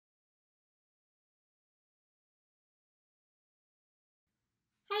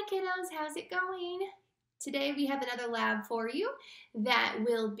Hi kiddos, how's it going? Today we have another lab for you that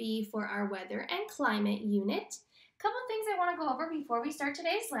will be for our weather and climate unit. A couple things I want to go over before we start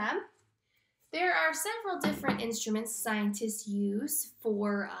today's lab. There are several different instruments scientists use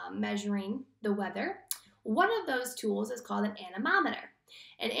for measuring the weather. One of those tools is called an anemometer.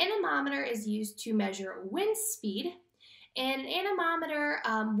 An anemometer is used to measure wind speed, and an anemometer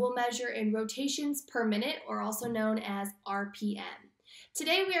will measure in rotations per minute, or also known as RPM.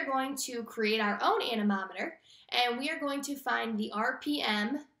 Today we are going to create our own anemometer, and we are going to find the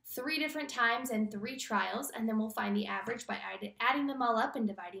RPM 3 different times and 3 trials, and then we'll find the average by adding them all up and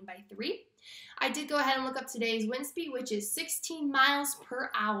dividing by 3. I did go ahead and look up today's wind speed, which is 16 miles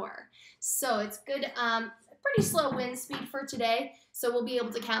per hour. So it's good, pretty slow wind speed for today, so we'll be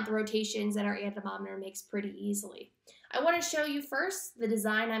able to count the rotations that our anemometer makes pretty easily. I want to show you first the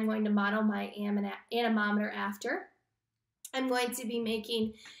design I'm going to model my anemometer after. I'm going to be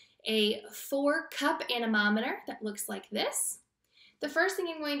making a 4-cup anemometer that looks like this. The first thing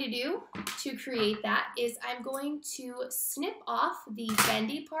I'm going to do to create that is I'm going to snip off the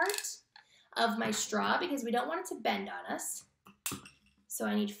bendy part of my straw because we don't want it to bend on us. So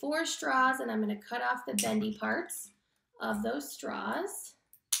I need 4 straws, and I'm going to cut off the bendy parts of those straws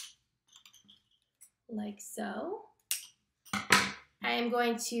like so. I am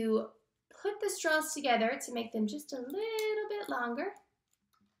going to put the straws together to make them just a little bit longer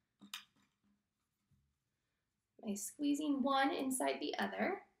by squeezing one inside the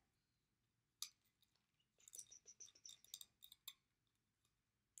other.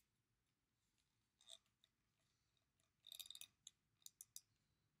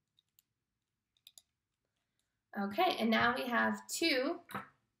 Okay, and now we have 2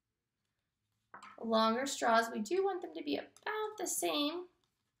 longer straws. We do want them to be about the same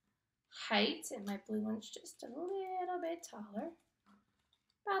height, and my blue one's just a little bit taller.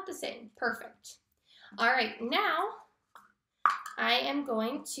 About the same. Perfect. All right, now I am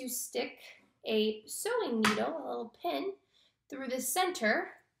going to stick a sewing needle, a little pin, through the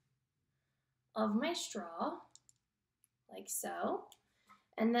center of my straw, like so.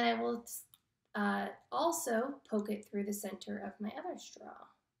 And then I will also poke it through the center of my other straw,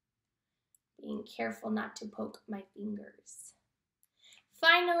 being careful not to poke my fingers.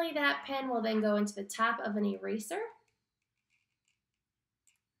 Finally, that pen will then go into the top of an eraser,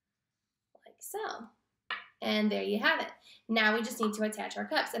 like so. And there you have it. Now we just need to attach our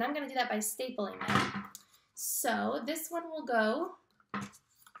cups, and I'm going to do that by stapling them. So this one will go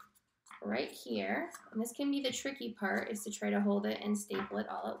right here, and this can be the tricky part, is to try to hold it and staple it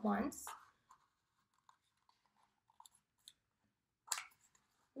all at once.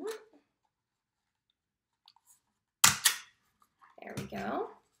 There we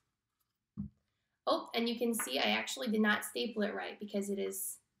go. Oh, and you can see I actually did not staple it right because it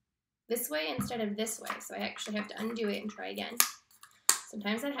is this way instead of this way. So I actually have to undo it and try again.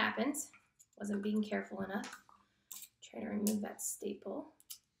 Sometimes that happens. Wasn't being careful enough. Try to remove that staple.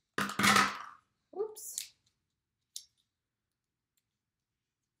 Oops.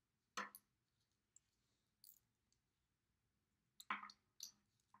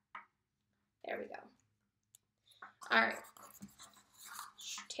 There we go. All right.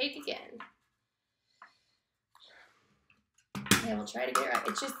 Take again. I will try to get it right.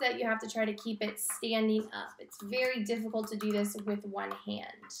 It's just that you have to try to keep it standing up. It's very difficult to do this with one hand.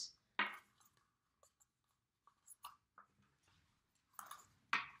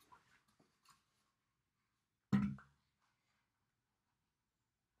 And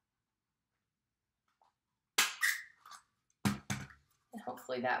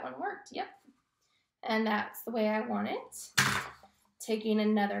hopefully that one worked. Yep. And that's the way I want it. Taking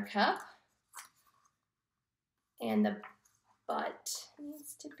another cup, and the butt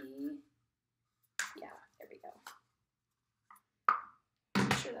needs to be, yeah, there we go.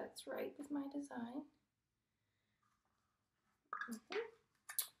 Make sure that's right with my design.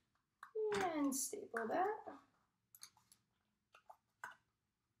 And staple that.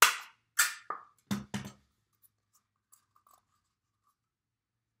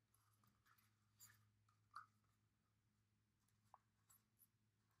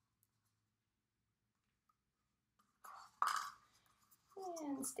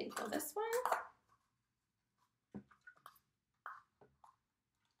 And staple this one.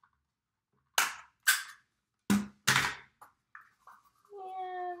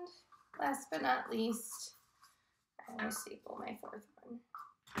 And last but not least, I will staple my 4th one.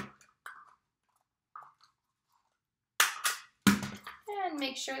 And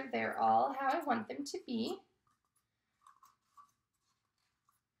make sure they're all how I want them to be.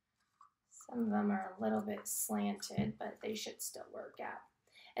 Some of them are a little bit slanted, but they should still work out.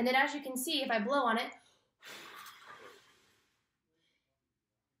 And then as you can see, if I blow on it,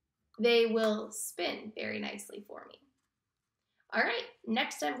 they will spin very nicely for me. All right,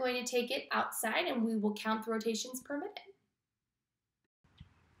 next I'm going to take it outside and we will count the rotations per minute.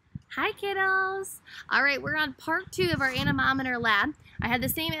 Hi kiddos! All right, we're on part 2 of our anemometer lab. I had the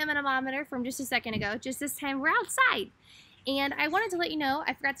same anemometer from just a second ago, just this time we're outside. And I wanted to let you know,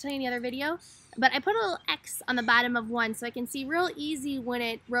 I forgot to tell you in the other video, but I put a little X on the bottom of 1 so I can see real easy when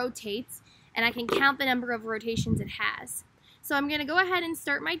it rotates and I can count the number of rotations it has. So I'm going to go ahead and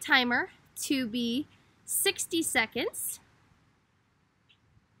start my timer to be 60 seconds.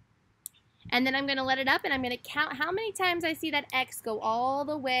 And then I'm going to let it up and I'm going to count how many times I see that X go all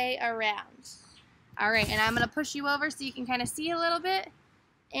the way around. All right, and I'm going to push you over so you can kind of see a little bit.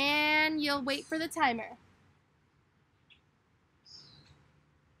 And you'll wait for the timer.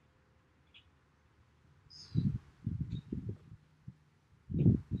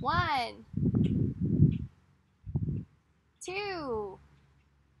 1, 2,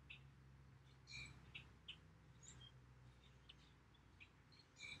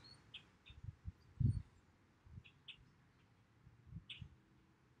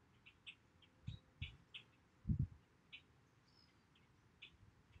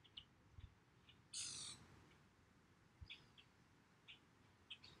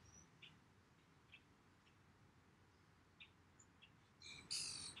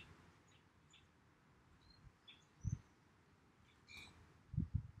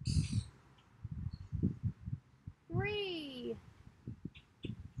 3,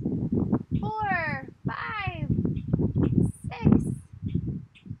 4, 5, 6, 7.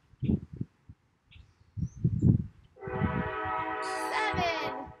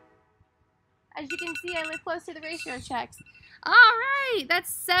 As you can see, I live close to the ratio checks. All right,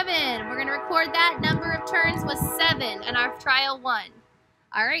 that's 7. We're going to record that number of turns was 7 in our trial 1.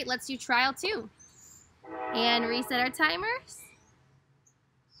 All right, let's do trial 2. And reset our timers.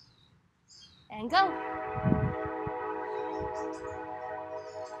 And go.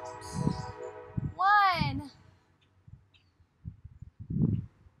 1,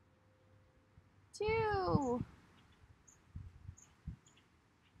 2,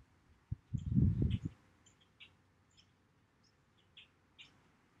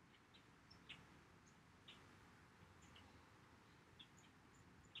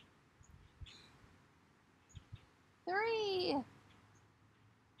 3,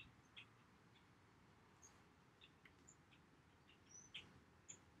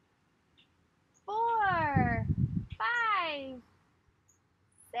 4, 5,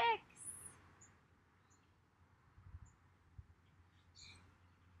 6,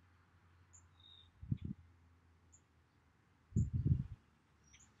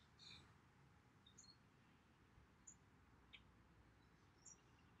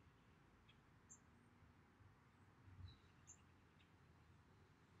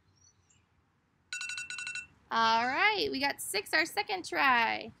 All right, we got 6 our second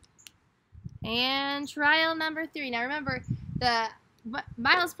try. And trial number 3. Now remember, the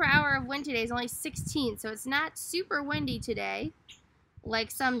miles per hour of wind today is only 16, so it's not super windy today,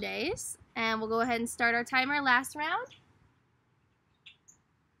 like some days. And we'll go ahead and start our timer last round.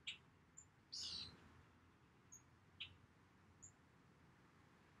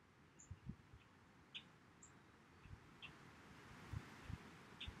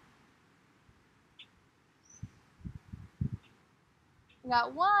 We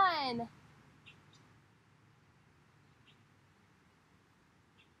got 1,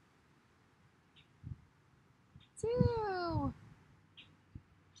 2,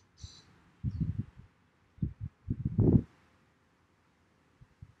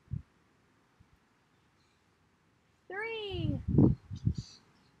 3,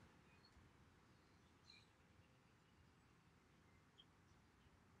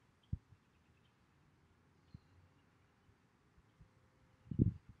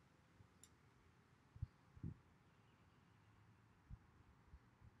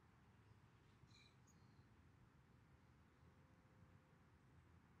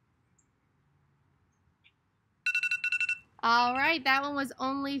 All right, that one was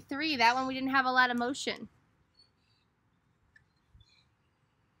only 3. That one we didn't have a lot of motion.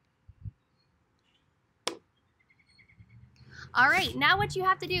 All right, now what you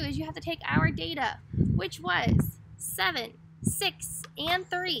have to do is you have to take our data, which was 7, 6, and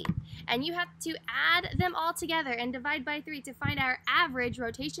 3, and you have to add them all together and divide by 3 to find our average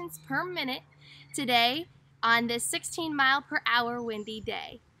rotations per minute today on this 16 mile per hour windy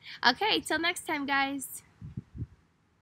day. Okay, till next time, guys.